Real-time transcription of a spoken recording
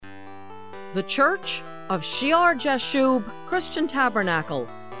The Church of Shear Jashub Christian Tabernacle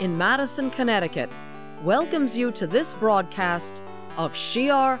in Madison, Connecticut welcomes you to this broadcast of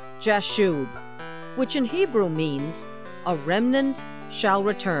Shear Jashub, which in Hebrew means, a remnant shall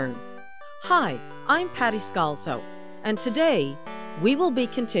return. Hi, I'm Patty Scalzo, and today we will be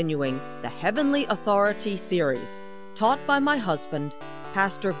continuing the Heavenly Authority series taught by my husband,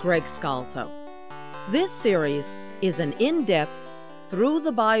 Pastor Greg Scalzo. This series is an in-depth, through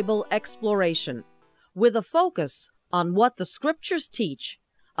the Bible exploration with a focus on what the Scriptures teach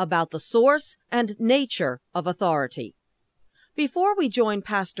about the source and nature of authority. Before we join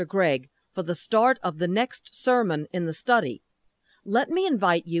Pastor Greg for the start of the next sermon in the study, let me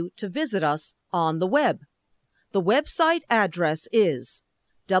invite you to visit us on the web. The website address is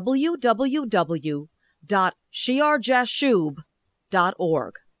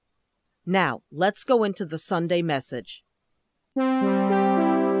www.shearjashub.org. Now, let's go into the Sunday message.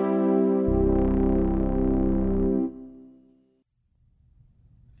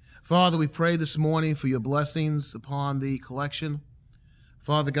 Father, we pray this morning for your blessings upon the collection,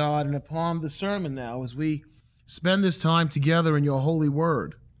 Father God, and upon the sermon now as we spend this time together in your holy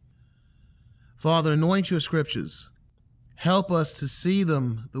word. Father, anoint your scriptures. Help us to see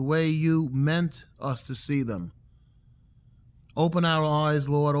them the way you meant us to see them. Open our eyes,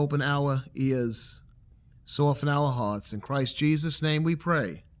 Lord, open our ears. Soften our hearts. In Christ Jesus' name we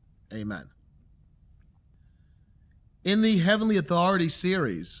pray. Amen. In the Heavenly Authority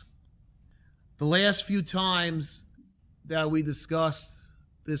series, the last few times that we discussed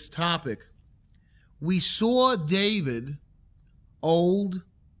this topic, we saw David, old,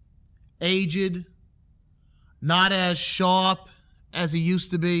 aged, not as sharp as he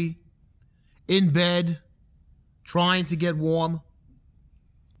used to be, in bed, trying to get warm.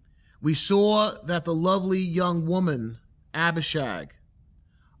 We saw that the lovely young woman, Abishag,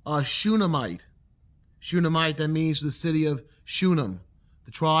 a Shunammite, that means the city of Shunem,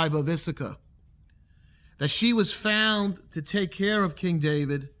 the tribe of Issachar, that she was found to take care of King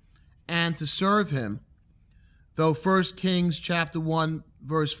David and to serve him, though 1 Kings chapter 1,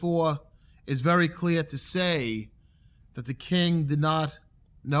 verse 4 is very clear to say that the king did not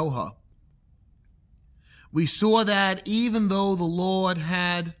know her. We saw that even though the Lord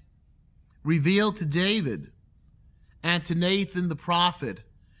had revealed to David and to Nathan the prophet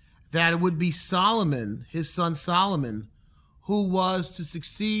that it would be Solomon, his son Solomon, who was to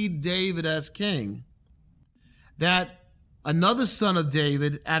succeed David as king, that another son of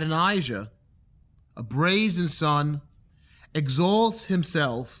David, Adonijah, a brazen son, exalts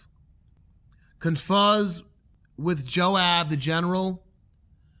himself, confers with Joab the general,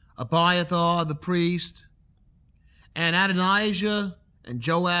 Abiathar the priest, and Adonijah and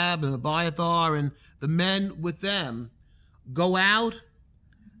Joab and Abiathar and the men with them go out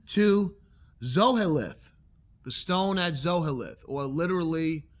to Zoheleth, the stone at Zoheleth, or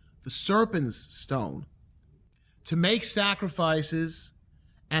literally the serpent's stone, to make sacrifices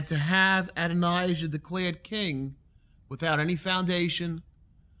and to have Adonijah declared king without any foundation,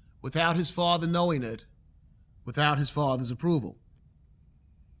 without his father knowing it, without his father's approval.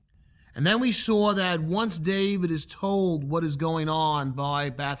 And then we saw that once David is told what is going on by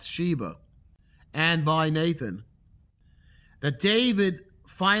Bathsheba and by Nathan, that David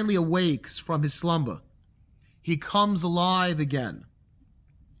finally awakes from his slumber. He comes alive again.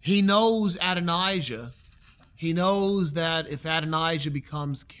 He knows Adonijah. He knows that if Adonijah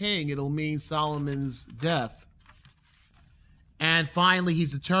becomes king, it'll mean Solomon's death. And finally,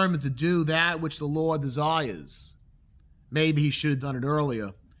 he's determined to do that which the Lord desires. Maybe he should have done it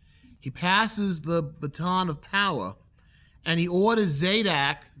earlier. He passes the baton of power, and he orders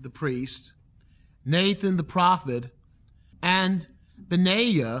Zadok, the priest, Nathan, the prophet, and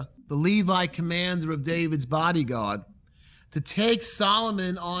Benaiah, the Levite commander of David's bodyguard, to take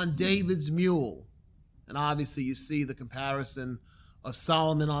Solomon on David's mule. And obviously you see the comparison of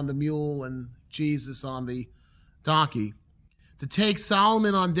Solomon on the mule and Jesus on the donkey. To take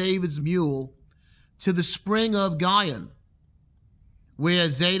Solomon on David's mule to the spring of Gihon,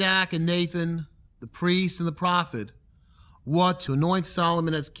 where Zadok and Nathan, the priest and the prophet, were to anoint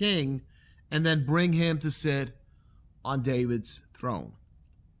Solomon as king and then bring him to sit on David's throne.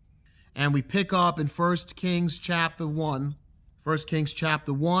 And we pick up in 1 Kings chapter 1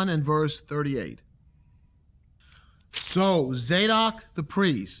 and verse 38. So Zadok the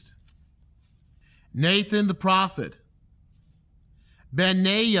priest, Nathan the prophet,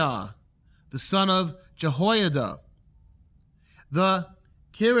 Benaiah the son of Jehoiada, the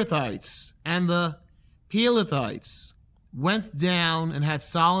Kerethites and the Pelethites went down and had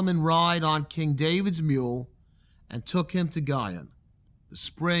Solomon ride on King David's mule and took him to Gihon. the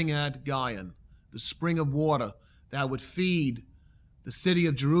spring at Gion, the spring of water that would feed the city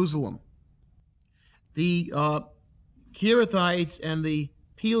of Jerusalem. The Kerethites and the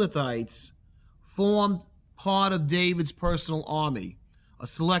Pelethites formed part of David's personal army, a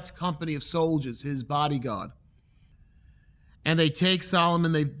select company of soldiers, his bodyguard. And they take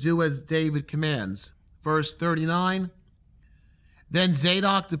Solomon, they do as David commands. Verse 39, then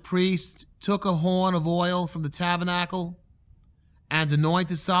Zadok the priest took a horn of oil from the tabernacle and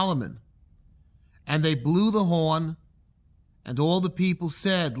anointed Solomon. And they blew the horn, and all the people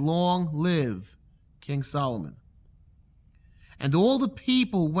said, long live King Solomon. And all the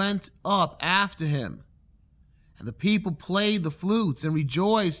people went up after him, and the people played the flutes and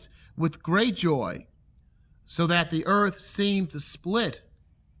rejoiced with great joy, so that the earth seemed to split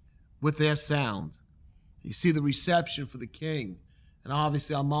with their sound. You see the reception for the king. And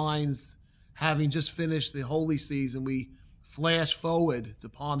obviously our minds, having just finished the holy season, we flash forward to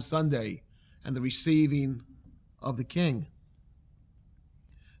Palm Sunday and the receiving of the king.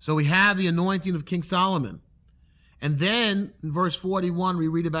 So we have the anointing of King Solomon. And then in verse 41, we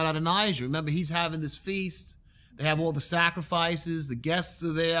read about Adonijah. Remember, he's having this feast. They have all the sacrifices. The guests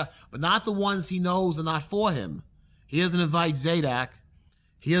are there, but not the ones he knows are not for him. He doesn't invite Zadok.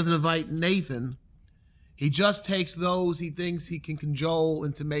 He doesn't invite Nathan. He just takes those he thinks he can cajole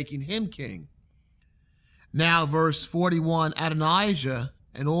into making him king. Now, verse 41, Adonijah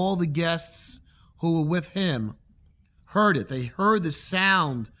and all the guests who were with him heard it. They heard the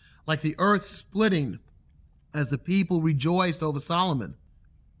sound like the earth splitting as the people rejoiced over Solomon.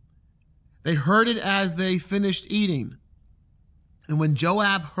 They heard it as they finished eating. And when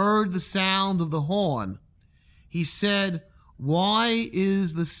Joab heard the sound of the horn, he said, why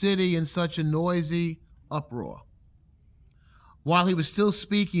is the city in such a noisy uproar? While he was still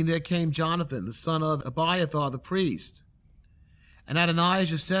speaking, there came Jonathan, the son of Abiathar the priest. And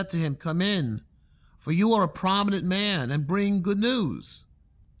Adonijah said to him, come in, for you are a prominent man, and bring good news.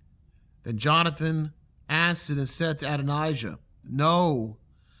 Then Jonathan answered and said to Adonijah, no,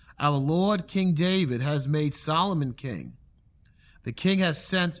 our Lord King David has made Solomon king. The king has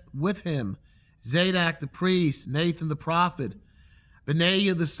sent with him Zadok the priest, Nathan the prophet,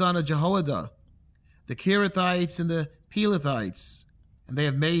 Benaiah the son of Jehoiada, the Kerethites and the Pelethites, and they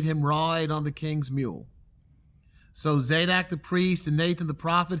have made him ride on the king's mule. So Zadok the priest and Nathan the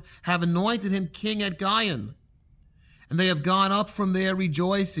prophet have anointed him king at Gion, and they have gone up from there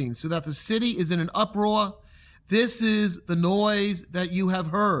rejoicing, so that the city is in an uproar. This is the noise that you have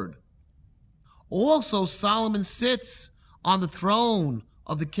heard. Also Solomon sits on the throne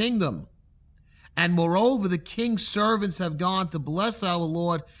of the kingdom. And moreover, the king's servants have gone to bless our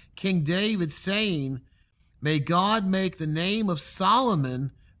Lord King David, saying, may God make the name of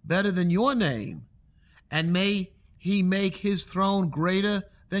Solomon better than your name, and may he make his throne greater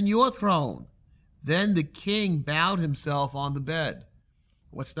than your throne. Then the king bowed himself on the bed.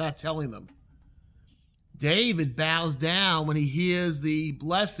 What's that telling them? David bows down when he hears the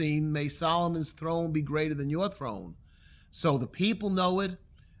blessing, may Solomon's throne be greater than your throne. So the people know it.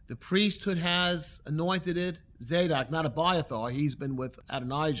 The priesthood has anointed it. Zadok, not Abiathar, he's been with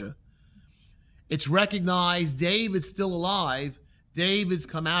Adonijah. It's recognized David's still alive. David's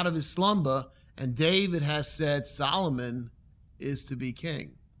come out of his slumber, and David has said Solomon is to be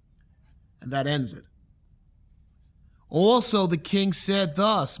king. And that ends it. Also the king said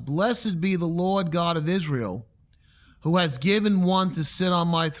thus, blessed be the Lord God of Israel, who has given one to sit on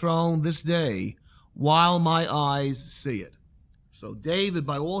my throne this day, while my eyes see it. So David,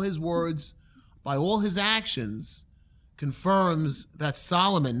 by all his words, by all his actions, confirms that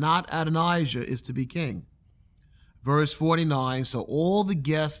Solomon, not Adonijah, is to be king. Verse 49, so all the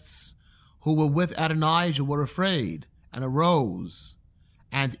guests who were with Adonijah were afraid and arose,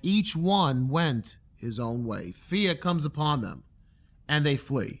 and each one went his own way. Fear comes upon them, and they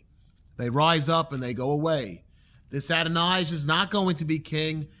flee. They rise up and they go away. This Adonijah is not going to be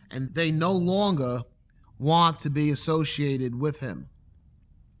king, and they no longer want to be associated with him.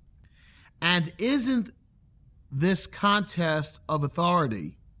 And isn't this contest of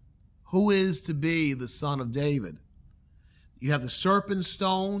authority, who is to be the son of David? You have the serpent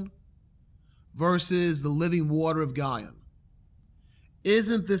stone versus the living water of Gion.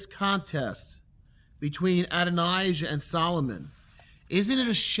 Isn't this contest between Adonijah and Solomon, isn't it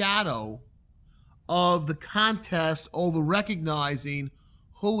a shadow of the contest over recognizing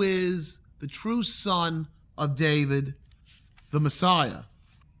who is the true son of David, the Messiah?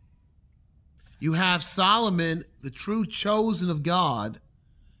 You have Solomon, the true chosen of God,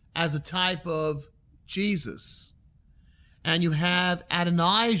 as a type of Jesus. And you have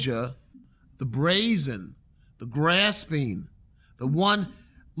Adonijah, the brazen, the grasping, the one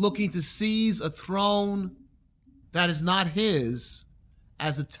looking to seize a throne that is not his,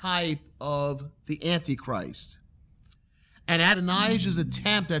 as a type of the Antichrist. And Adonijah's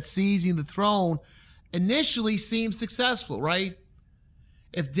attempt at seizing the throne initially seems successful, right?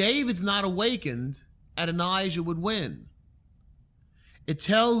 If David's not awakened, Adonijah would win. It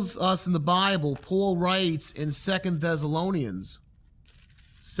tells us in the Bible, Paul writes in 2 Thessalonians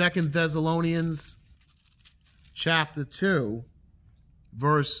chapter 2,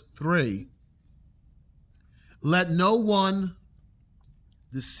 verse 3, let no one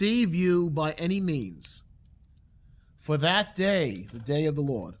deceive you by any means, for that day, the day of the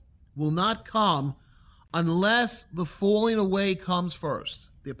Lord, will not come unless the falling away comes first,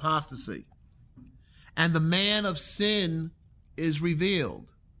 the apostasy, and the man of sin is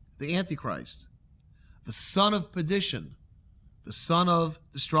revealed, the Antichrist, the son of perdition, the son of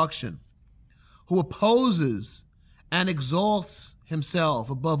destruction, who opposes and exalts himself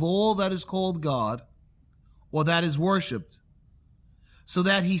above all that is called God or that is worshipped, so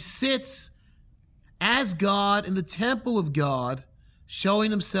that he sits as God in the temple of God, showing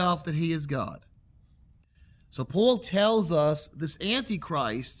himself that he is God. So Paul tells us this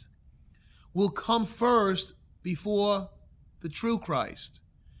Antichrist will come first before the true Christ,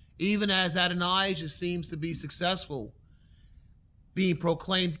 even as Adonijah seems to be successful being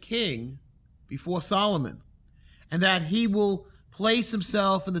proclaimed king before Solomon, and that he will place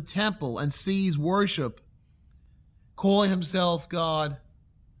himself in the temple and seize worship, calling himself God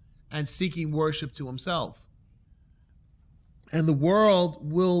and seeking worship to himself. And the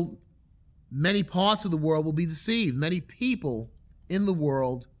world will, many parts of the world will be deceived. Many people in the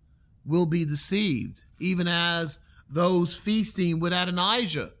world will be deceived, even as those feasting with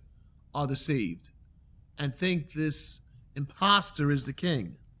Adonijah are deceived and think this impostor is the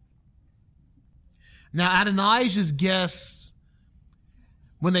king. Now, Adonijah's guests,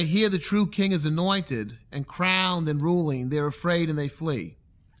 when they hear the true king is anointed and crowned and ruling, they're afraid and they flee.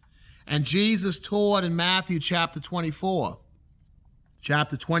 And Jesus taught in Matthew chapter 24,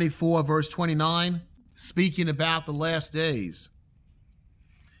 verse 29, speaking about the last days.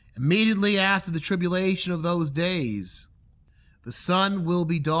 Immediately after the tribulation of those days, the sun will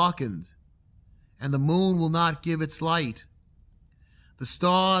be darkened, and the moon will not give its light. The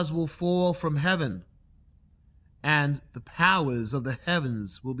stars will fall from heaven, and the powers of the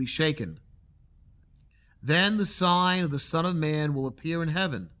heavens will be shaken. Then the sign of the Son of Man will appear in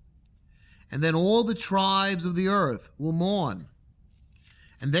heaven, and then all the tribes of the earth will mourn,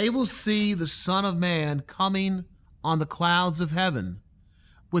 and they will see the Son of Man coming on the clouds of heaven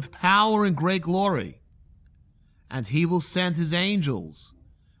with power and great glory. And he will send his angels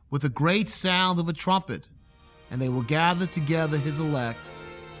with a great sound of a trumpet, and they will gather together his elect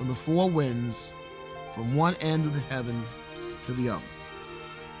from the four winds, from one end of the heaven to the other.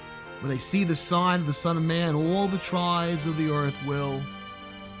 When they see the sign of the Son of Man, all the tribes of the earth will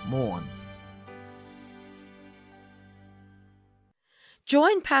mourn.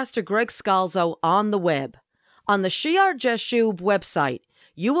 Join Pastor Greg Scalzo on the web. On the Shear Jashub website,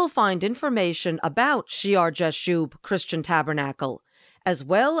 you will find information about Shear Jashub Christian Tabernacle, as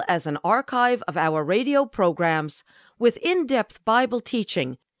well as an archive of our radio programs with in-depth Bible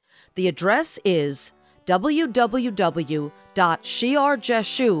teaching. The address is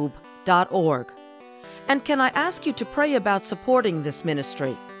www.shearjashub.org. And can I ask you to pray about supporting this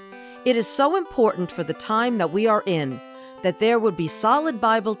ministry? It is so important for the time that we are in that there would be solid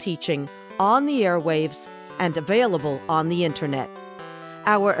Bible teaching on the airwaves and available on the internet.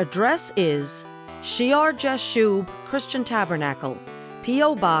 Our address is Shear Jashub Christian Tabernacle,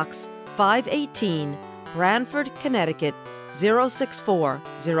 P.O. Box 518, Branford, Connecticut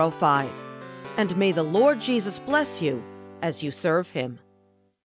 06405. And may the Lord Jesus bless you as you serve him.